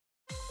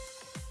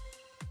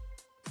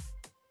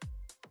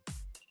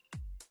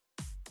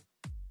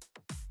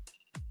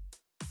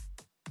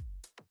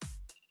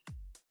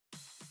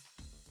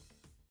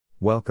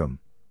Welcome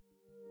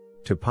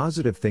to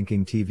Positive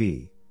Thinking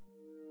TV.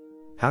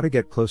 How to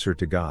get closer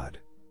to God.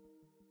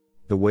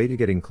 The way to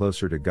getting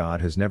closer to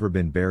God has never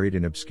been buried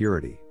in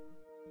obscurity.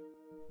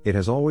 It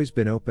has always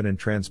been open and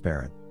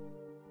transparent.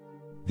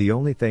 The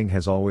only thing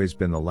has always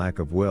been the lack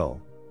of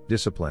will,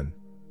 discipline,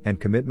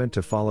 and commitment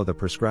to follow the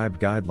prescribed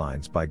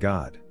guidelines by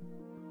God.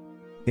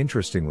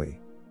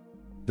 Interestingly,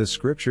 the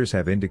scriptures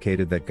have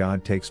indicated that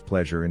God takes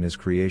pleasure in His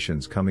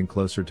creations coming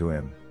closer to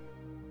Him.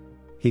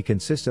 He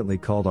consistently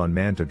called on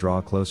man to draw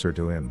closer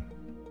to Him.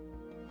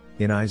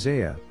 In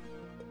Isaiah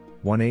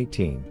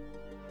 1:18,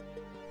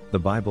 the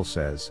Bible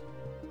says,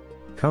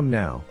 "Come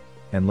now,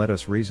 and let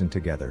us reason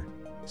together,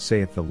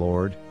 saith the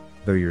Lord,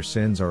 though your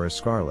sins are as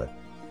scarlet,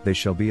 they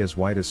shall be as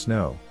white as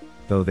snow,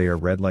 though they are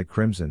red like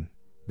crimson,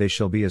 they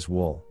shall be as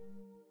wool."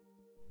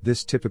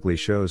 This typically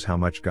shows how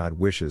much God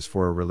wishes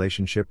for a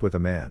relationship with a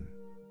man.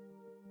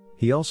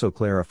 He also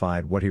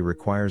clarified what He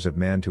requires of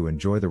man to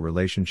enjoy the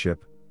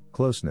relationship,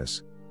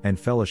 closeness, and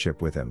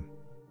fellowship with Him.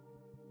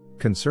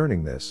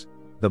 Concerning this,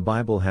 the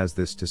Bible has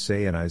this to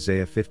say in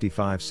Isaiah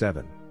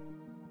 55:7.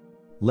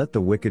 "Let the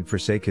wicked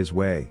forsake his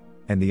way,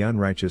 and the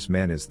unrighteous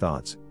man his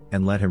thoughts,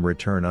 and let him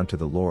return unto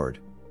the Lord,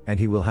 and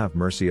He will have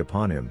mercy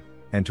upon him,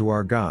 and to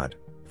our God,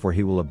 for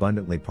He will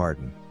abundantly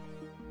pardon."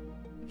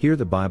 Here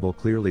the Bible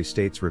clearly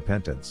states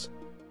repentance.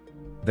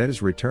 That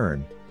is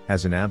return,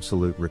 as an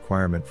absolute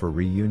requirement for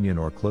reunion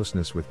or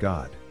closeness with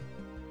God.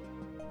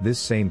 This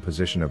same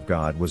position of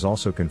God was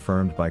also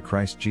confirmed by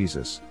Christ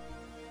Jesus.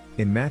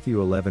 In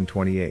Matthew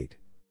 11:28,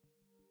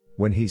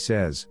 when He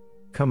says,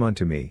 "Come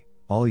unto me,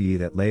 all ye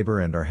that labor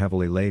and are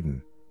heavily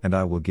laden, and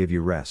I will give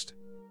you rest."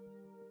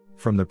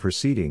 From the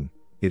preceding,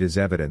 it is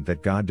evident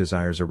that God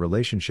desires a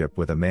relationship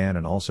with a man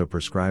and also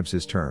prescribes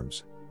His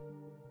terms.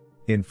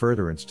 In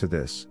furtherance to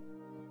this,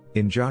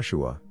 in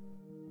Joshua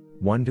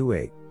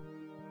 1-8,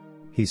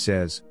 He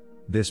says,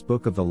 "This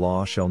book of the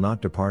law shall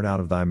not depart out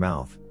of thy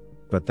mouth,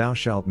 but thou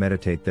shalt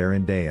meditate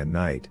therein day and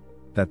night,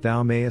 that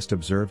thou mayest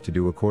observe to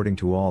do according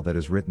to all that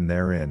is written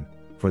therein,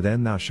 for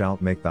then thou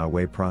shalt make thy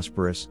way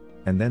prosperous,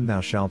 and then thou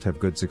shalt have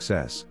good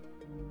success."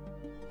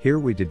 Here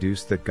we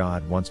deduce that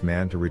God wants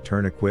man to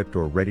return equipped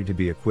or ready to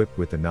be equipped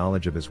with the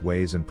knowledge of His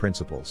ways and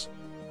principles.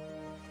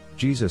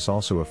 Jesus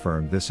also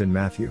affirmed this in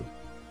Matthew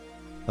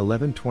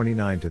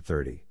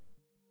 11:29-30.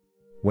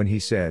 When He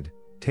said,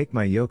 "Take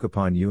my yoke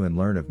upon you and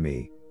learn of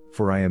me,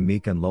 for I am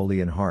meek and lowly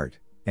in heart,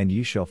 and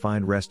ye shall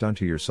find rest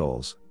unto your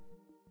souls.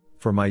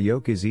 For my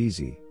yoke is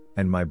easy,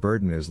 and my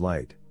burden is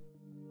light."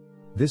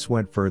 This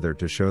went further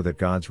to show that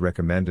God's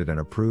recommended and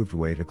approved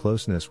way to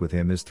closeness with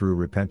Him is through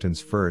repentance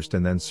first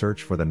and then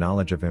search for the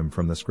knowledge of Him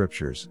from the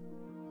Scriptures.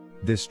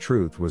 This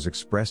truth was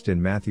expressed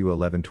in Matthew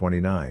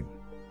 11:29,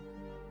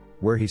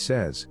 where He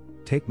says,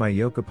 "Take my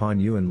yoke upon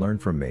you and learn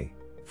from me,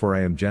 for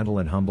I am gentle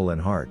and humble in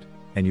heart,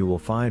 and you will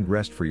find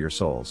rest for your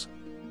souls."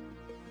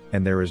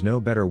 And there is no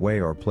better way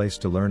or place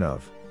to learn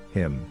of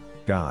Him,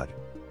 God,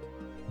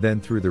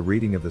 than through the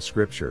reading of the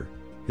Scripture,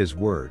 His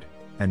Word,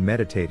 and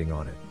meditating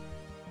on it.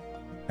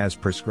 As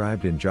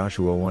prescribed in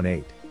Joshua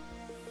 1:8,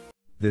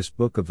 "This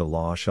book of the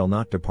law shall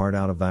not depart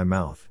out of thy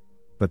mouth,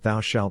 but thou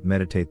shalt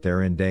meditate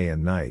therein day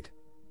and night,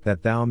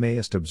 that thou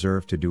mayest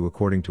observe to do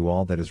according to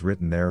all that is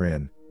written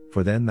therein,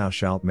 for then thou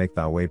shalt make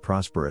thy way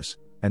prosperous,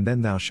 and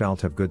then thou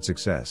shalt have good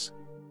success."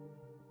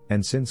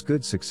 And since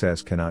good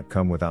success cannot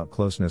come without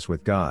closeness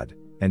with God,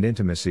 and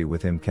intimacy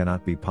with Him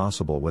cannot be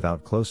possible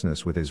without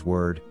closeness with His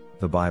Word,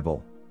 the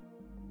Bible.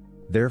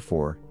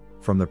 Therefore,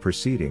 from the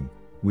preceding,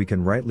 we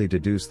can rightly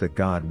deduce that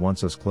God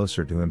wants us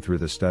closer to Him through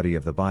the study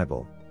of the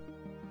Bible.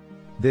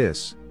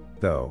 This,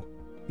 though,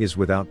 is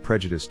without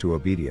prejudice to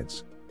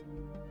obedience.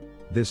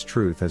 This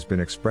truth has been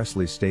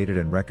expressly stated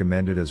and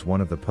recommended as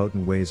one of the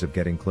potent ways of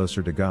getting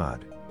closer to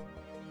God.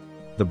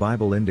 The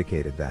Bible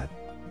indicated that,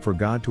 for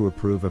God to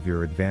approve of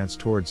your advance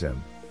towards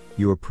Him,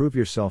 you approve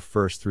yourself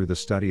first through the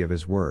study of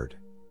His Word.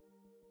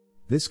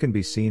 This can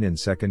be seen in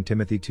 2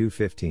 Timothy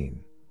 2:15.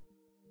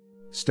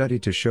 "Study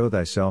to show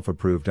thyself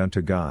approved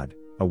unto God,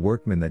 a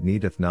workman that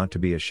needeth not to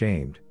be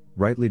ashamed,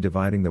 rightly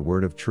dividing the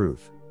word of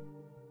truth."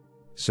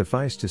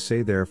 Suffice to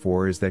say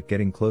therefore is that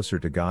getting closer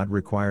to God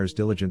requires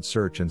diligent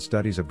search and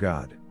studies of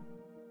God.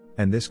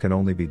 And this can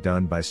only be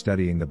done by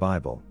studying the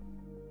Bible.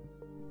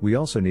 We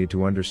also need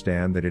to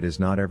understand that it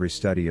is not every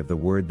study of the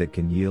Word that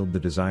can yield the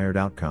desired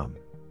outcome.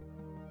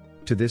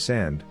 To this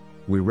end,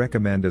 we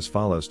recommend as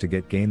follows to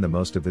gain the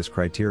most of this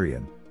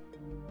criterion.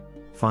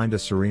 Find a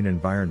serene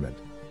environment.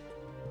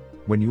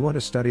 When you want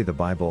to study the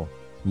Bible,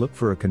 look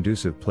for a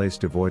conducive place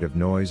devoid of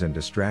noise and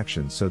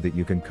distractions so that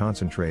you can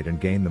concentrate and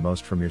gain the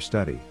most from your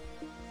study.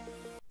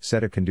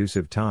 Set a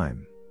conducive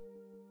time.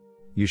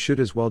 You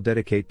should as well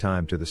dedicate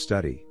time to the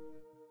study.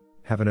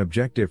 Have an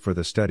objective for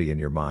the study in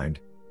your mind,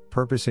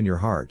 purpose in your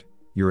heart,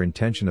 your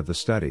intention of the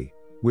study,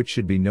 which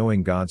should be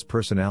knowing God's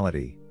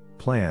personality,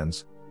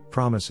 plans,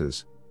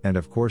 promises, and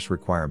of course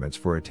requirements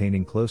for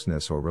attaining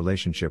closeness or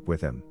relationship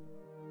with Him.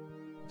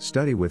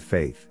 Study with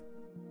faith.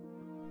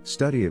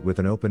 Study it with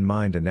an open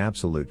mind and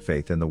absolute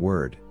faith in the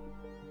Word.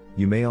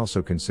 You may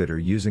also consider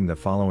using the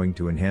following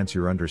to enhance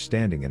your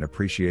understanding and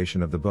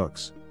appreciation of the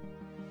books.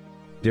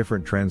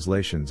 Different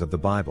translations of the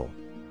Bible.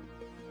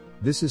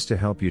 This is to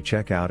help you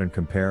check out and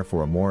compare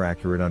for a more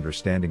accurate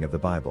understanding of the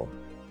Bible.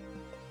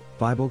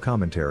 Bible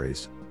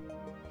commentaries.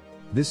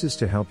 This is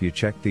to help you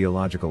check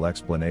theological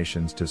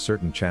explanations to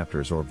certain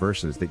chapters or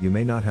verses that you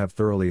may not have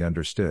thoroughly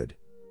understood.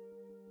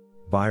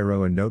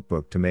 Biro and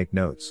notebook to make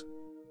notes.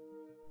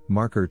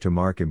 Marker to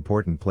mark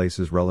important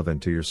places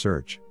relevant to your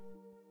search.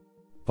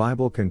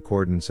 Bible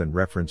concordance and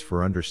reference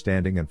for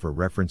understanding and for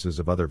references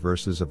of other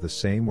verses of the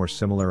same or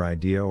similar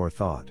idea or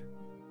thought.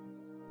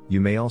 You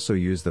may also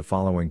use the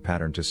following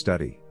pattern to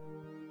study.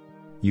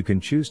 You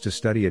can choose to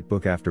study it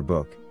book after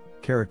book,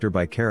 character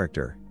by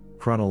character,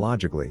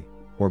 chronologically,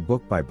 or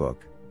book by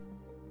book.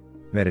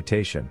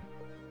 Meditation.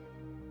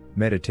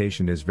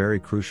 Meditation is very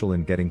crucial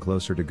in getting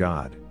closer to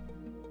God.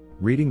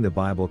 Reading the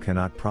Bible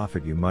cannot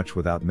profit you much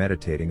without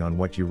meditating on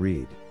what you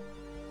read.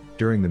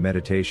 During the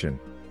meditation,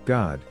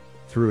 God,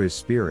 through His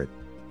Spirit,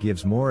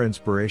 gives more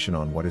inspiration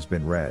on what has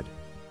been read.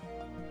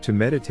 To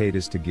meditate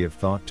is to give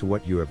thought to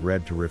what you have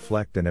read, to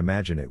reflect and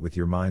imagine it with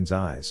your mind's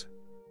eyes.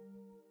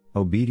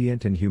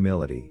 Obedient and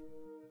humility.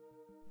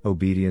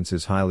 Obedience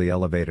is highly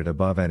elevated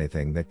above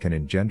anything that can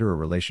engender a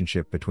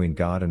relationship between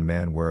God and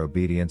man. Where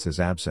obedience is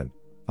absent,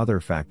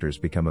 other factors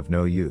become of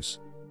no use.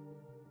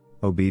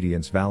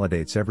 Obedience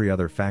validates every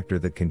other factor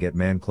that can get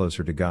man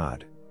closer to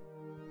God.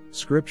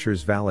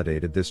 Scriptures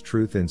validated this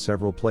truth in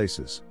several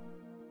places.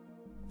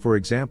 For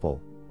example,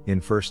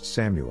 in 1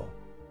 Samuel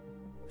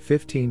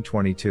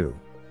 15:22.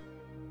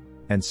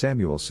 And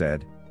Samuel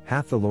said,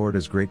 "Hath the Lord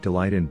as great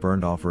delight in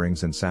burnt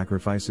offerings and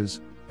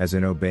sacrifices, as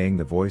in obeying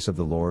the voice of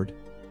the Lord?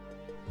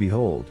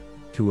 Behold,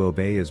 to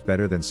obey is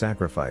better than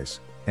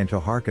sacrifice, and to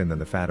hearken than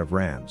the fat of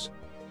rams."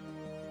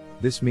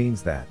 This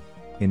means that,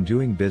 in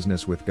doing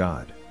business with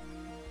God,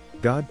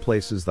 God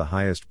places the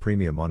highest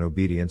premium on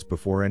obedience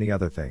before any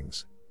other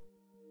things.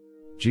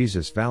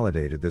 Jesus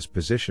validated this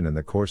position in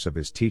the course of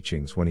His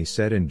teachings when He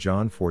said in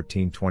John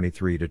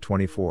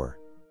 14:23-24.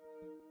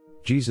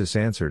 Jesus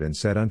answered and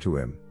said unto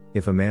him,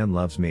 "If a man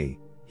loves me,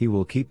 he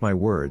will keep my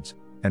words,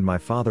 and my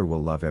Father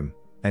will love him,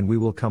 and we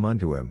will come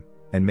unto him,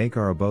 and make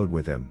our abode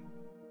with him.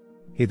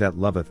 He that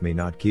loveth me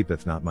not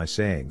keepeth not my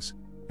sayings,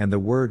 and the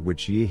word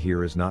which ye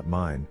hear is not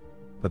mine,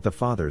 but the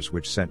Father's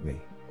which sent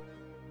me."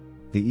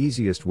 The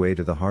easiest way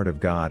to the heart of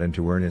God and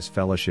to earn His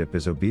fellowship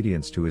is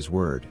obedience to His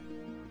word.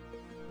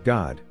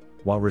 God,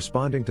 while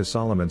responding to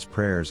Solomon's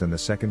prayers in the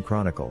 2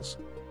 Chronicles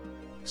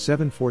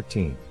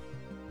 7:14,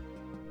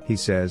 He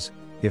says,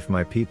 "If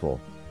my people,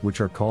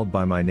 which are called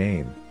by my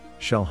name,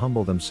 shall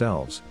humble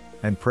themselves,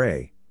 and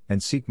pray,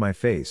 and seek my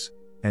face,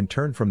 and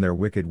turn from their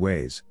wicked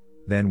ways,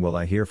 then will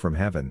I hear from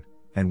heaven,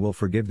 and will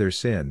forgive their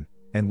sin,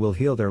 and will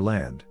heal their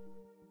land."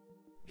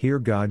 Here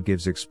God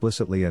gives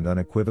explicitly and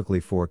unequivocally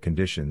 4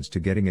 conditions to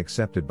getting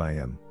accepted by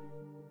Him.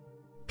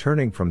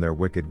 Turning from their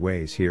wicked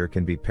ways here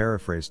can be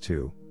paraphrased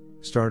to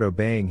start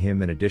obeying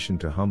Him in addition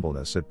to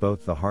humbleness at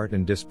both the heart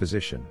and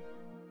disposition.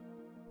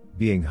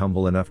 Being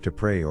humble enough to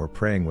pray or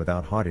praying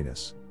without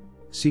haughtiness.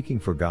 Seeking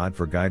for God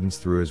for guidance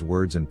through His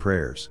words and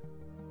prayers.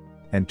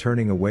 And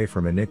turning away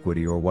from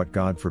iniquity or what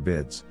God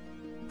forbids.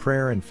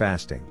 Prayer and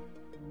fasting.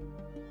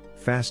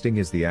 Fasting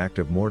is the act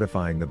of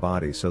mortifying the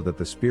body so that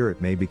the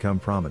spirit may become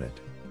prominent.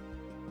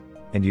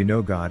 And you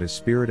know God is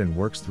spirit and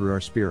works through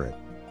our spirit.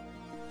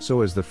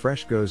 So as the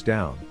flesh goes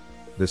down,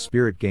 the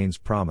spirit gains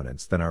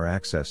prominence, then our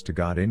access to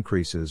God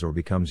increases or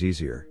becomes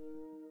easier.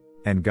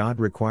 And God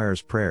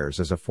requires prayers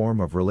as a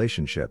form of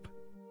relationship.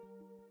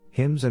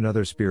 Hymns and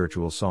other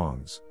spiritual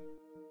songs.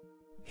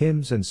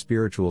 Hymns and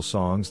spiritual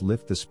songs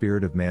lift the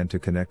spirit of man to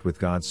connect with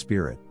God's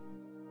Spirit.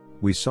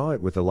 We saw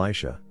it with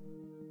Elisha.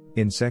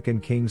 In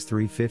 2 Kings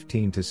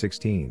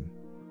 3:15-16.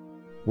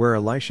 Where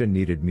Elisha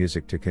needed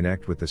music to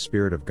connect with the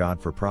Spirit of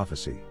God for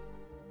prophecy.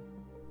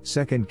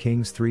 2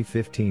 Kings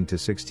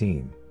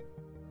 3:15-16.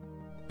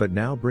 But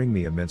now bring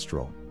me a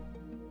minstrel.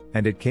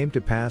 And it came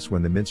to pass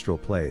when the minstrel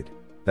played,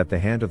 that the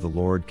hand of the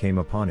Lord came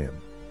upon him.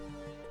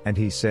 And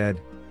he said,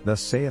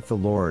 "Thus saith the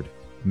Lord,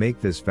 make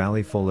this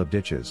valley full of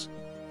ditches."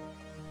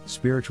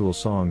 Spiritual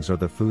songs are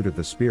the food of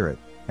the Spirit,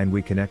 and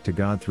we connect to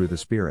God through the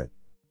Spirit.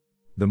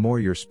 The more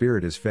your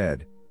spirit is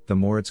fed, the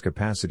more its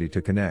capacity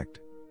to connect.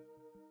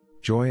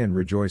 Joy and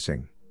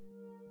rejoicing.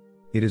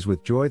 It is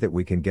with joy that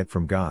we can get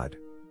from God.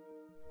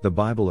 The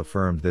Bible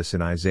affirmed this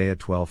in Isaiah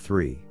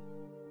 12:3.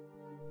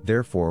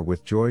 Therefore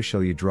with joy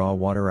shall ye draw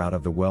water out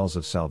of the wells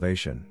of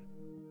salvation.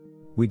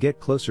 We get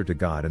closer to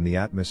God in the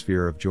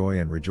atmosphere of joy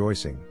and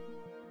rejoicing.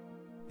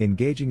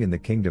 Engaging in the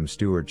kingdom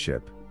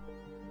stewardship.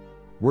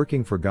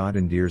 Working for God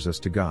endears us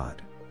to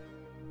God.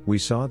 We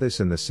saw this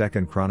in the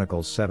 2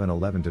 Chronicles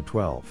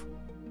 7:11-12.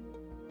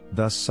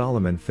 Thus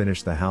Solomon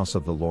finished the house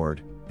of the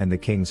Lord, and the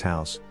king's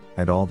house,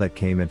 and all that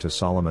came into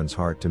Solomon's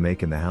heart to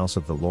make in the house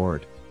of the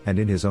Lord, and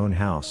in his own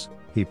house,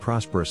 he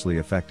prosperously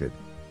effected.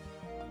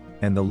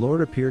 And the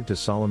Lord appeared to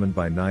Solomon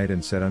by night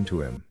and said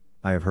unto him,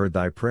 I have heard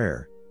thy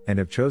prayer, and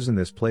have chosen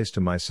this place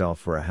to myself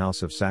for a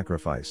house of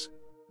sacrifice.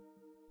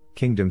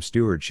 Kingdom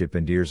stewardship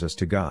endears us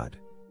to God.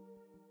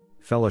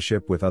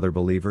 Fellowship with other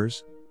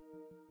believers?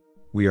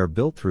 We are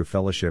built through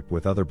fellowship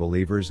with other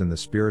believers, and the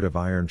spirit of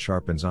iron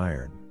sharpens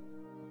iron.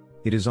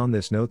 It is on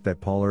this note that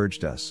Paul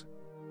urged us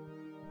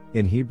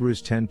in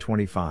Hebrews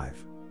 10:25,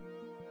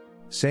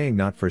 saying,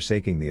 not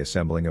forsaking the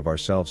assembling of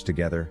ourselves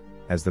together,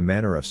 as the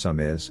manner of some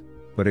is,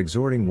 but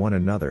exhorting one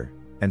another,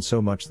 and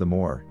so much the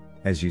more,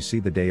 as you see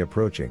the day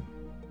approaching.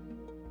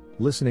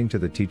 Listening to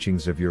the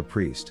teachings of your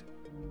priest.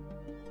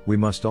 We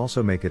must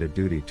also make it a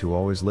duty to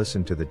always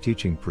listen to the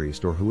teaching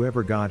priest or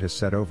whoever God has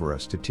set over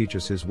us to teach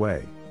us his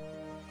way.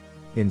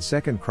 In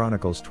 2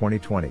 Chronicles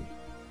 20:20,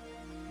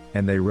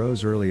 and they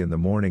rose early in the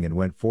morning and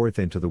went forth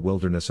into the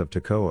wilderness of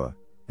Tekoa,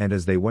 and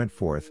as they went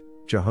forth,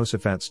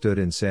 Jehoshaphat stood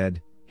and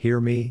said,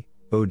 Hear me,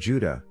 O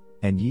Judah,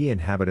 and ye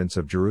inhabitants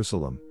of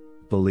Jerusalem,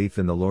 believe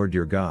in the Lord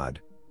your God,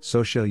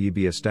 so shall ye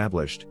be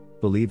established,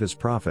 believe his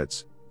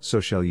prophets, so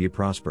shall ye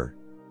prosper.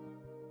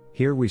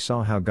 Here we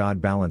saw how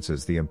God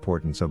balances the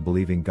importance of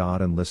believing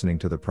God and listening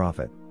to the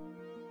prophet.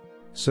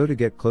 So to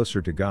get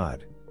closer to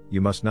God,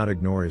 you must not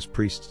ignore his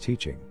priest's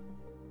teaching.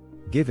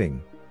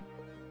 Giving.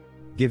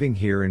 Giving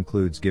here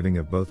includes giving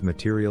of both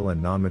material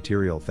and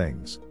non-material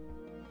things.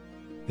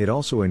 It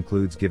also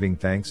includes giving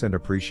thanks and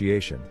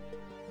appreciation.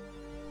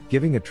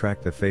 Giving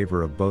attract the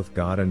favor of both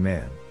God and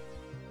man.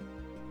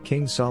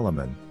 King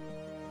Solomon,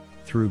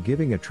 through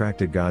giving,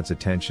 attracted God's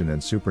attention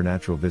and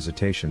supernatural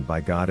visitation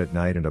by God at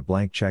night, and a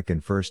blank check in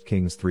 1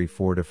 Kings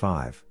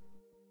 3:4-5.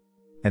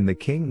 And the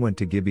king went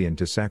to Gibeon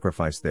to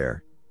sacrifice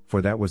there,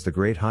 for that was the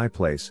great high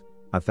place.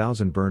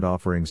 1,000 burnt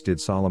offerings did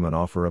Solomon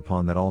offer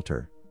upon that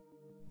altar.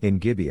 In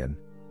Gibeon,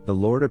 the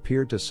Lord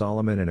appeared to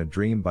Solomon in a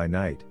dream by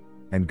night,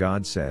 and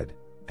God said,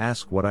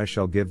 Ask what I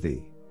shall give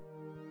thee.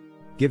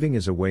 Giving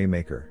is a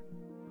waymaker.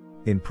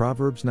 In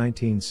Proverbs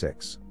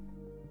 19:6,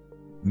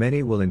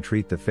 many will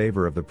entreat the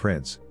favor of the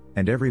prince,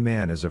 and every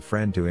man is a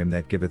friend to him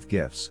that giveth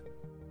gifts.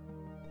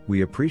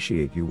 We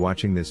appreciate you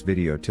watching this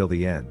video till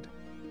the end.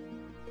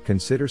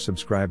 Consider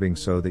subscribing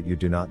so that you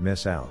do not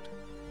miss out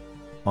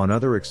on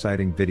other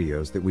exciting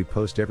videos that we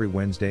post every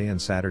Wednesday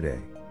and Saturday.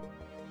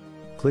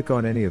 Click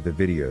on any of the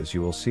videos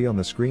you will see on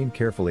the screen,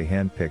 carefully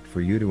handpicked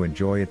for you to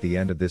enjoy at the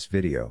end of this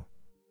video.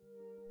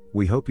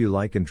 We hope you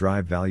like and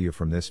derive value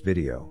from this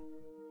video.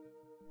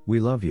 We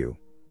love you.